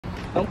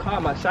Don't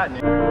call my shot,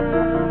 nigga.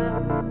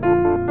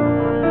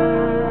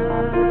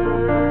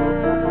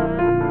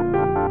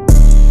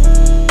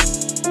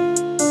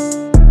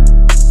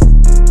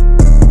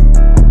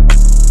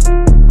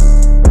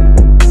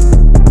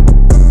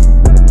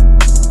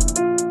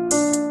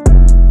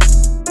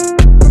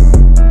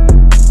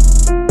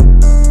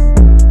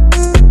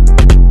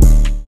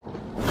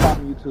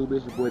 YouTube,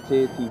 it's your boy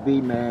Ted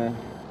TV, man.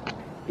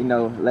 You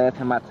know, last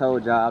time I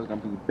told y'all I was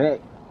gonna be back,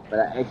 but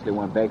I actually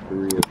went back for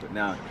real. But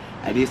now,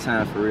 at this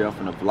time for real, I'm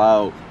finna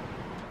vlog.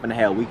 I'm finna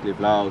have weekly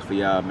vlogs for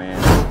y'all,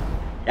 man.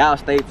 Y'all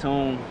stay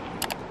tuned.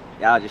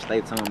 Y'all just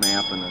stay tuned, man.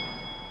 I'm finna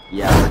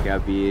y'all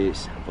workout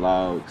vids,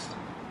 vlogs,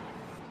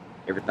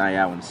 everything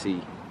y'all wanna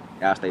see.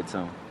 Y'all stay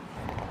tuned.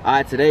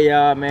 Alright, today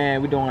y'all,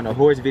 man, we doing a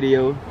horse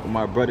video with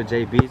my brother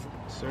JB.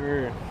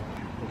 Sir,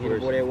 get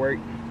aboard at work.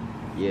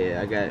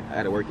 Yeah, I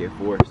got to work at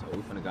 4, so we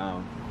finna go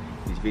on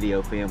this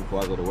video film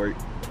before I go to work.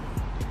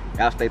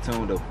 Y'all stay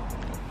tuned though.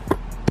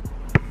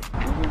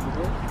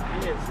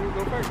 Yeah, shoot,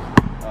 go first.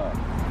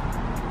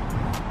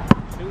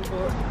 Shoot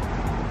for it.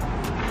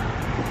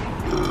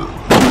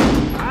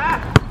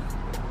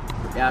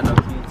 Y'all know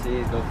King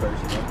Ted go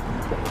first, you know.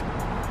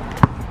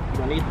 You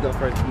don't need to go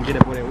first. You can get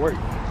aboard at work.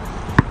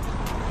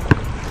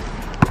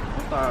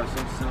 I'm sorry,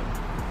 something.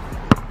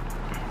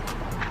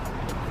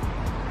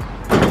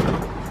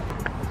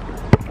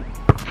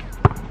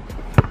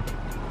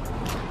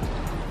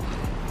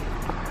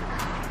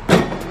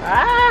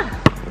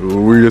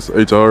 We just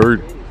ate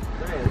already.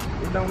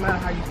 It don't matter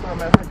how you start,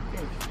 matter how you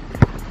finish.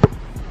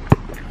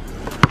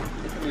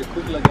 It's gonna be a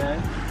quick little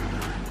game.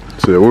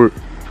 Say what?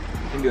 It's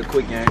gonna be a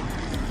quick game.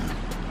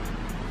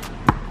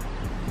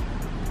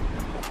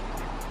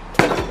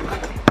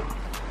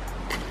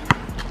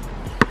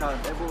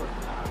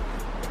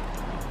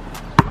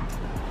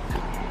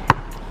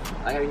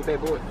 I gotta get that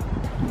board.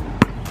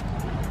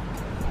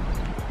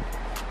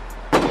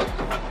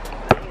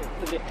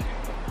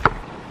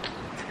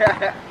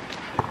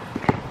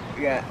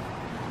 We got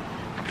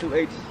 2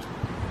 H's.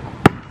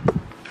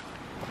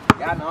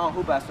 Y'all know I don't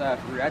hoop outside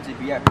for real. I just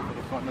be out here for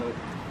the fun of it.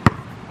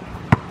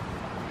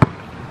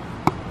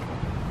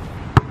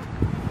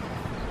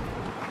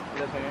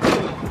 Left hand.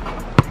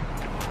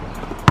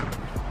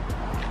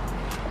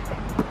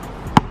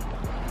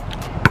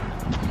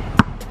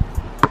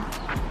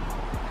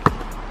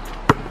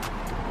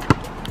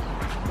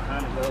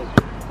 Behind the goal.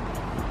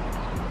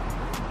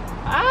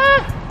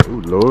 Oh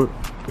Lord.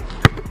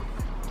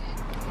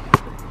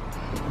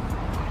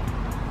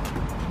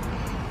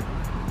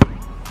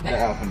 That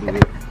Al can do it.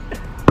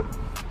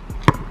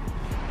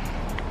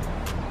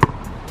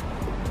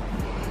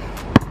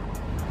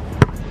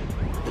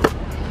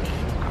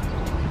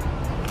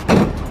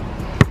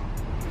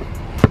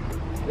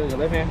 There's your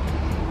left hand.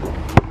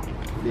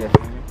 Yeah.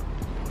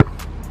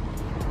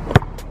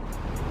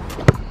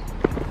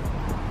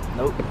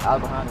 Nope, I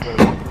was behind the goal. You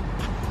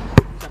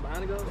shot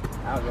behind the goal?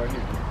 I was right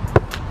here.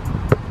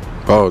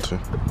 Balton.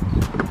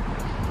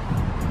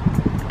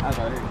 I was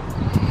right here.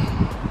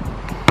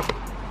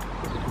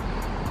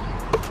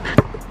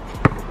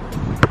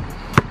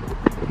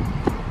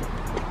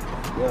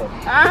 Yo.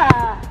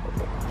 Ah!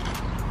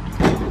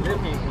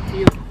 Left hand can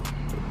kill.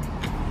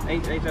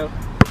 H-O. Don't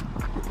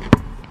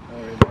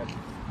worry about it.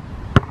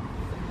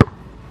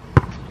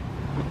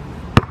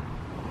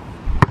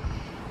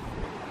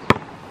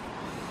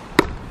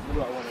 What do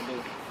I want to do?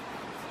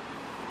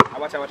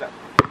 Watch out, watch out.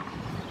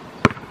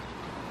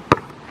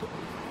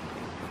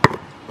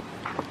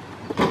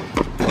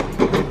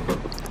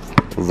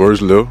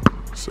 Reverse left.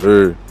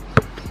 Sir.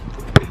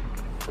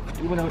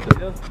 You went out with the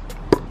left?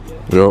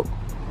 Yep.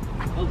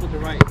 Go with the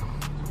right.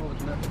 Go with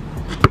the left.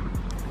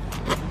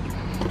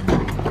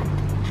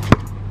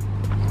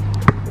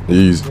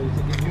 Easy. So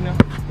it's you now?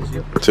 It's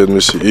you. Tell me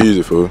shit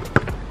easy for her.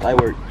 Light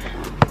work.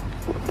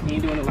 You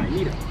ain't doing it like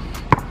me though.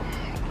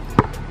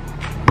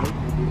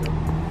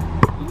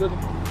 You looking?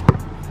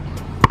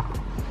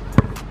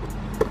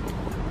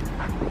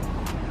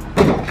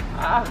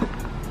 Ah!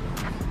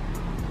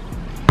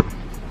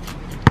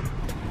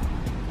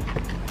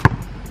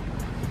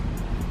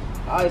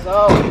 Alright,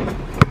 so.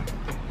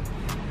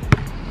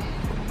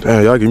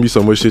 Damn, y'all give me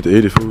so much shit to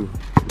edit food.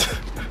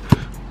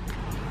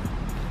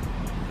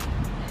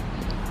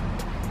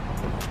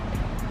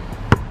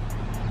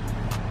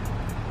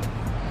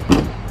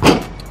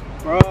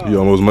 Bro. You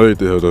almost made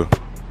that though.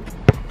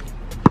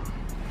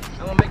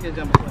 I'm gonna make this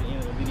jump before the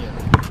end of the video.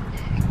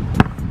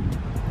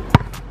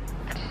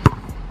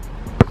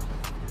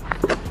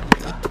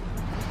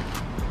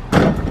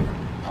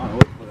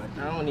 I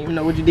don't even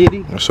know what you did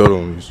either. I showed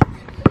on these.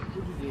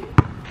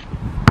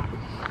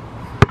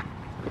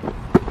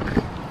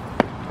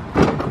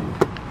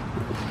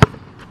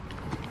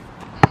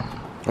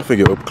 I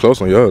think get up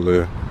close on y'all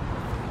there.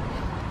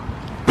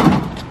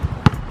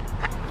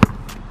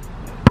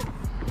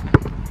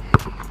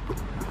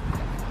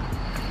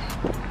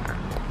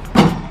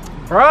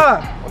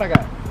 Bruh, what I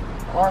got?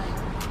 R?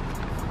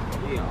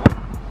 Yeah, R.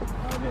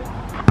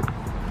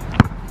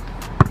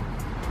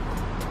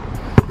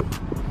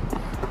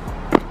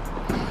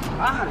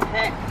 Ah, the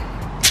heck.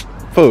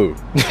 Fool.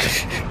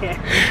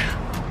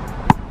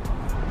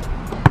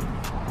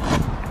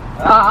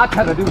 I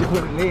tried to do it with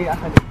the leg. I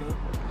tried to do it.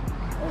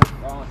 Oh,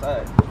 wrong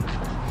side.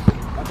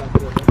 I tried to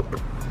do it.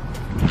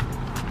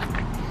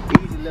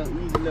 Easy look,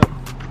 easy look.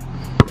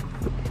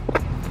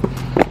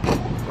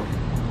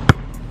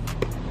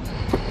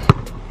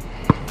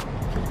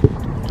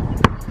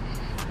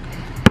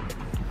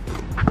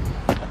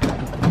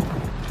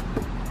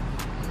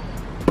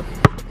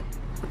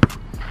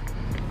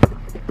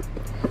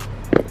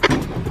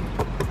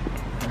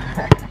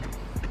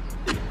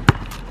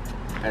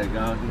 Had to go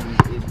on through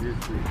these real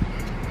quick.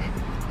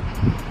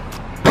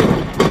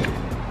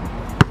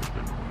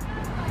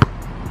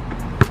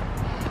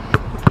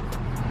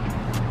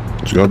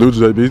 What you gonna do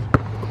today, B?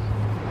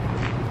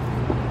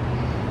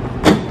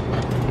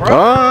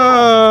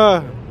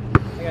 Ah! I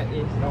got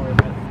this. Don't worry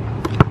about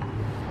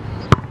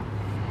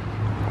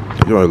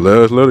it. You on the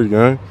last letter,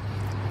 gang?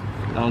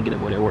 I don't get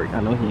up with that work.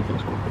 I know he ain't finna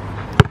score.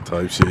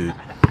 Type shit.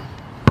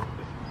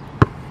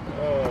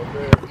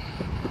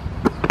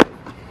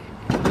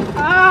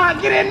 Ah,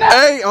 get in there!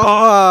 Hey!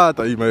 Oh, I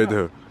thought you made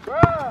that.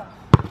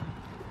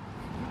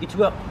 Get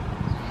you up.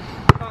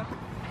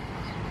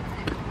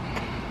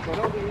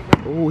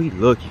 Oh, he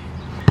lucky.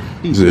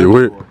 He said,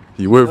 where?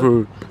 He went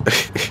for?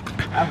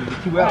 I'm gonna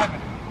get you out.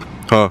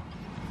 Huh?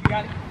 You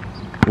got it?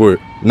 Where?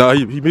 Nah,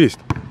 he missed.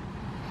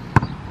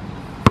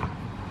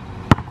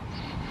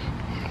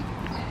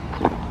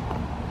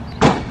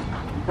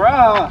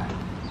 Bruh.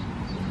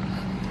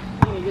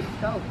 He didn't get the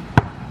score.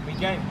 Big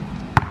game.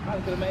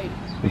 Probably could have made it.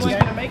 We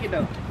ain't gonna make it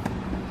though.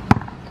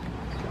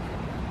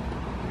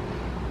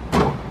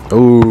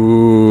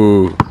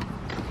 Oh.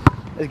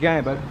 It's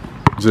game, baby.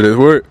 So that's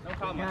where? Don't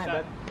call my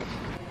shot.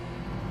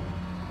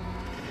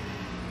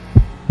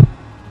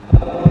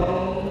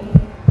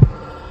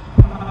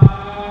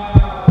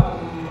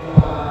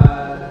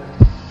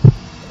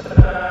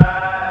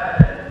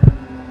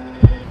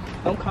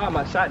 Don't call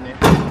my shot, man.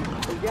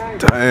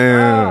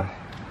 Damn.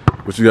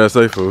 What you gotta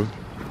say, fool?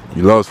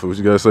 You lost, fool. What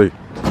you gotta say?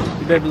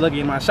 You better be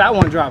lucky my shot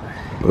wasn't dropping.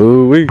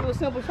 Oh, we. It was a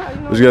simple shot,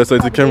 you know. What you gotta say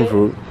to the camera,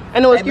 fool? I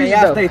know Hey, it's man,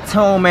 excuses y'all though. stay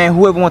tuned, man.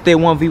 Whoever want that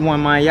 1v1,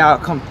 man, y'all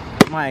come,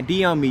 man,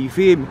 DM me. You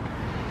feel me?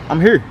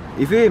 I'm here.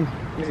 You feel me?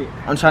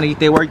 I'm trying to get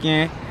that work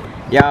in.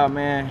 Y'all,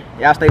 man,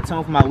 y'all stay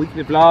tuned for my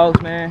weekly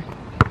vlogs, man.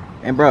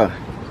 And, bro,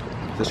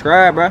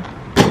 subscribe, bro.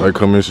 Like,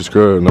 comment,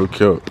 subscribe, no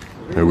cap.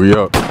 And we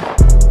out.